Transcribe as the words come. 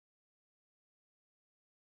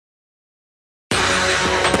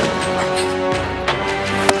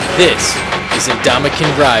This is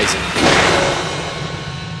Ndamukong Rising.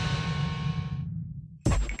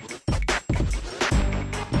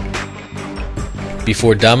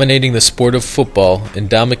 Before dominating the sport of football,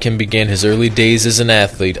 Ndamukong began his early days as an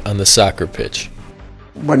athlete on the soccer pitch.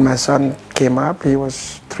 When my son came up, he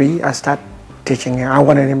was 3, I started teaching him. I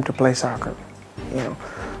wanted him to play soccer.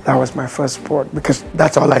 That was my first sport because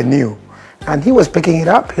that's all I knew. And he was picking it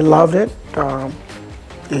up, he loved it.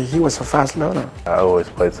 He was a fast learner. I always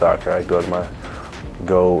played soccer. I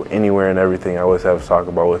go anywhere and everything. I always have a soccer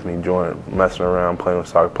ball with me, messing around, playing with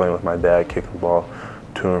soccer, playing with my dad, kicking the ball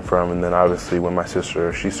to and from. And then obviously when my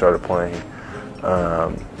sister, she started playing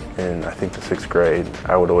in I think the 6th grade,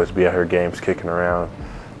 I would always be at her games kicking around,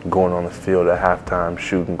 going on the field at halftime,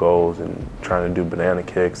 shooting goals and trying to do banana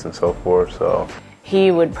kicks and so forth. So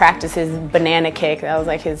he would practice his banana kick. That was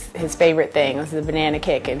like his favorite thing, was the banana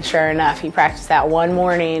kick. And sure enough, he practiced that one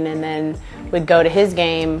morning and then would go to his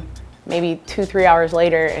game maybe 2-3 hours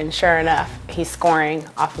later, and sure enough, he's scoring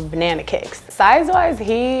off of banana kicks. Size-wise,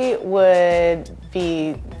 he would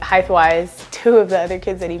be height-wise. 2 of the other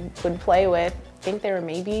kids that he would play with, I think they were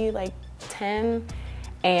maybe like 10.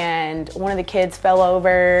 And one of the kids fell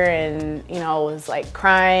over and, was like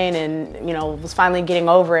crying and, was finally getting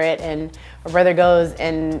over it. And my brother goes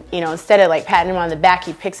and, instead of like patting him on the back,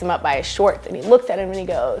 he picks him up by his shorts and he looks at him and he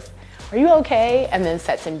goes, "Are you okay?" And then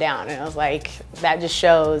sets him down. And I was like, that just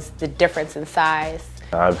shows the difference in size.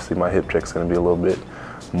 Obviously my hip check's going to be a little bit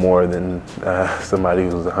more than somebody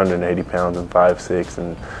who's 180 pounds and 5'6",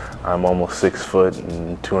 and I'm almost 6 foot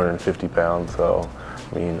and 250 pounds. So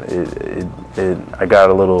I mean, I got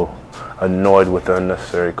a little annoyed with the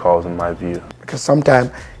unnecessary calls in my view. Because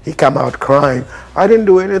sometimes he come out crying, "I didn't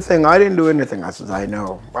do anything, I didn't do anything." I said, "I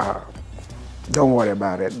know, don't worry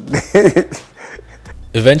about it."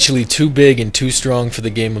 Eventually too big and too strong for the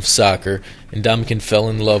game of soccer, Ndamukong fell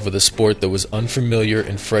in love with a sport that was unfamiliar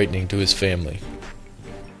and frightening to his family.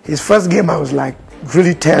 His first game I was like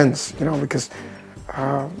really tense, because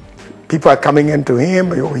people are coming into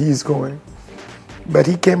him, he's going. But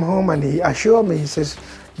he came home and he assured me, he says,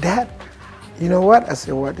 "Dad, you know what?" I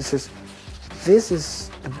said, "What?" He says, "This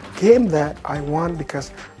is the game that I want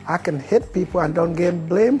because I can hit people and don't get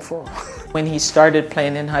blamed for." When he started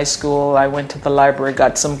playing in high school, I went to the library,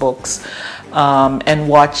 got some books, and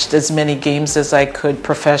watched as many games as I could,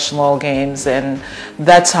 professional games, and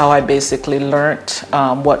that's how I basically learned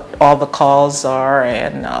what all the calls are.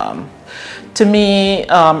 And to me,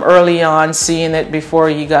 early on, seeing it before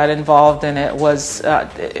you got involved in it was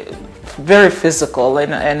very physical,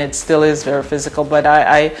 and it still is very physical. But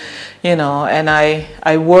I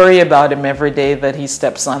worry about him every day that he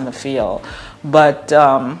steps on the field. But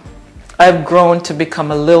I've grown to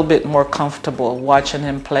become a little bit more comfortable watching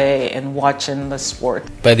him play and watching the sport.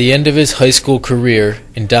 By the end of his high school career,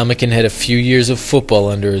 Ndamukong had a few years of football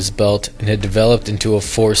under his belt and had developed into a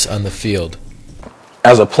force on the field.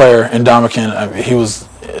 As a player, Ndamukong, he was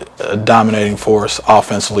a dominating force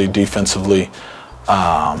offensively, defensively,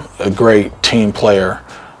 a great team player.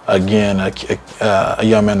 Again, a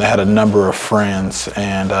young man that had a number of friends,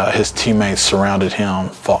 and his teammates surrounded him,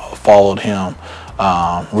 followed him,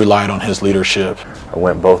 relied on his leadership. I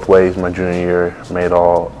went both ways my junior year, made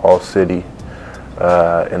all city,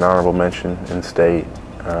 an honorable mention in state,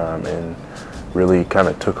 and really kind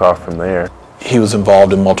of took off from there. He was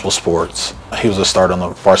involved in multiple sports. He was a starter on the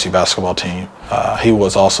varsity basketball team. He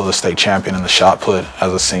was also the state champion in the shot put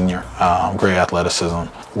as a senior. Great athleticism.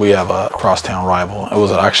 We have a crosstown rival. It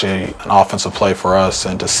was actually an offensive play for us,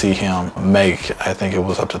 and to see him make, I think it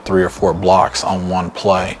was up to 3 or 4 blocks on one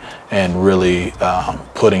play and really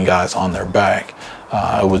putting guys on their back.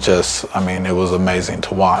 It was just, it was amazing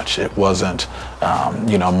to watch. It wasn't,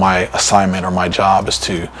 my assignment or my job is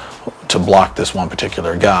to block this one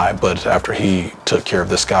particular guy, but after he took care of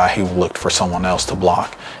this guy, he looked for someone else to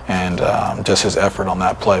block, and just his effort on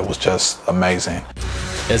that play was just amazing.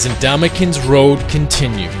 As Ndamukong's road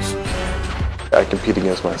continues, I compete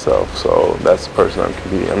against myself, so that's the person I'm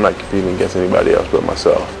competing. I'm not competing against anybody else but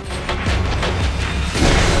myself.